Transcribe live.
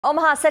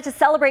Omaha set to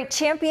celebrate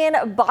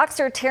champion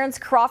boxer Terence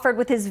Crawford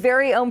with his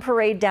very own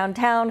parade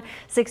downtown.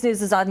 6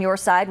 News is on your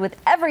side with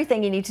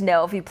everything you need to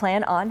know if you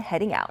plan on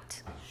heading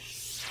out.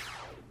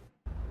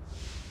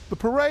 The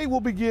parade will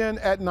begin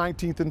at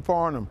 19th and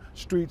Farnham.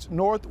 Streets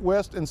north,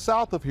 west, and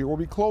south of here will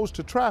be closed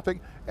to traffic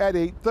at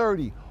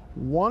 8:30.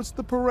 Once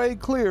the parade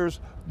clears,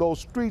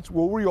 those streets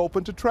will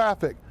reopen to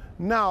traffic.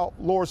 Now,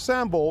 Laura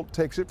Sambold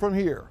takes it from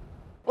here.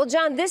 Well,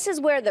 John, this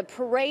is where the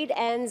parade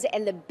ends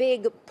and the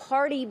big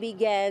party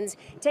begins.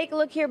 Take a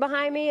look here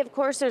behind me. Of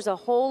course, there's a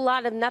whole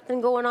lot of nothing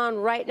going on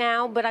right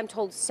now, but I'm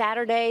told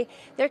Saturday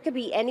there could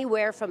be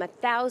anywhere from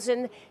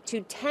 1,000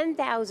 to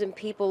 10,000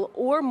 people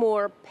or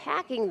more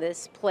packing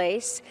this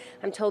place.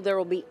 I'm told there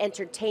will be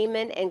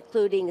entertainment,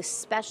 including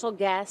special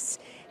guests,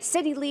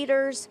 city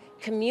leaders,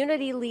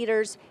 community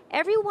leaders,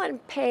 everyone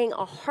paying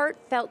a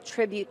heartfelt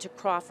tribute to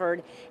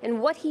Crawford and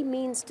what he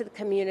means to the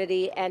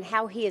community and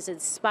how he has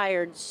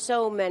inspired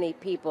so many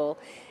people.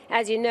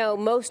 As you know,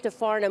 most of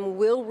Farnham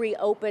will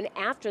reopen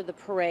after the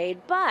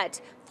parade,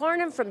 but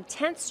Farnham from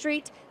 10th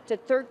Street to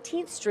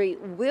 13th Street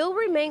will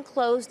remain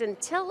closed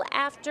until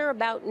after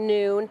about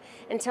noon,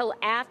 until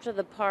after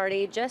the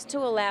party, just to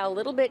allow a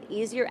little bit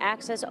easier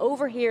access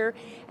over here.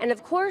 And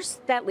of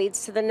course, that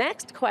leads to the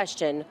next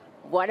question.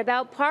 What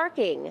about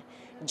parking?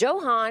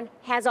 Johan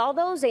has all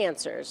those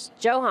answers.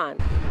 Johan.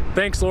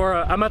 Thanks,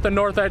 Laura. I'm at the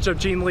north edge of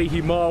Jean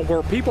Leahy Mall,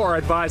 where people are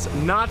advised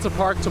not to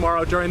park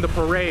tomorrow during the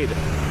parade,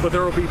 but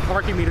there will be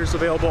parking meters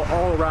available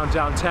all around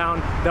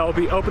downtown that will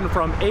be open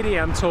from 8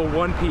 a.m. till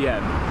 1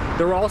 p.m.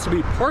 There will also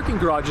be parking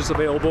garages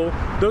available.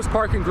 Those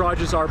parking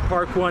garages are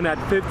Park 1 at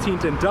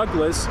 15th and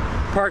Douglas,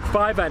 Park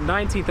 5 at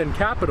 19th and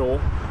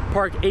Capitol,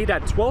 Park 8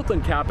 at 12th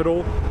and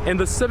Capitol, and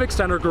the Civic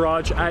Center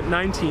garage at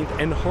 19th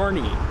and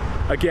Harney.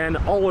 Again,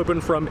 all open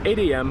from 8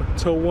 a.m.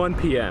 till 1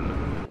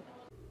 p.m.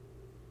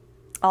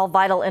 All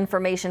vital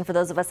information for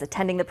those of us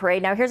attending the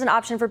parade. Now, here's an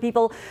option for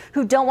people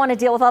who don't want to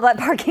deal with all that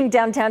parking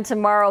downtown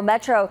tomorrow.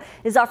 Metro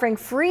is offering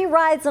free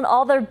rides on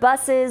all their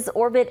buses,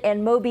 Orbit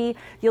and Moby.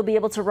 You'll be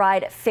able to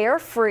ride fare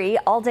free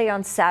all day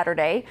on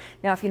Saturday.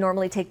 Now, if you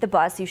normally take the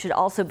bus, you should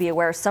also be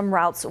aware some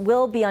routes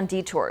will be on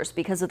detours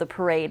because of the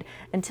parade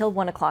until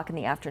 1 o'clock in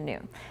the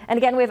afternoon. And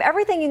again, we have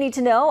everything you need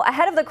to know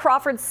ahead of the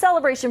Crawford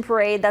Celebration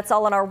Parade. That's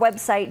all on our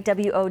website,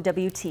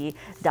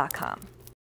 WOWT.com.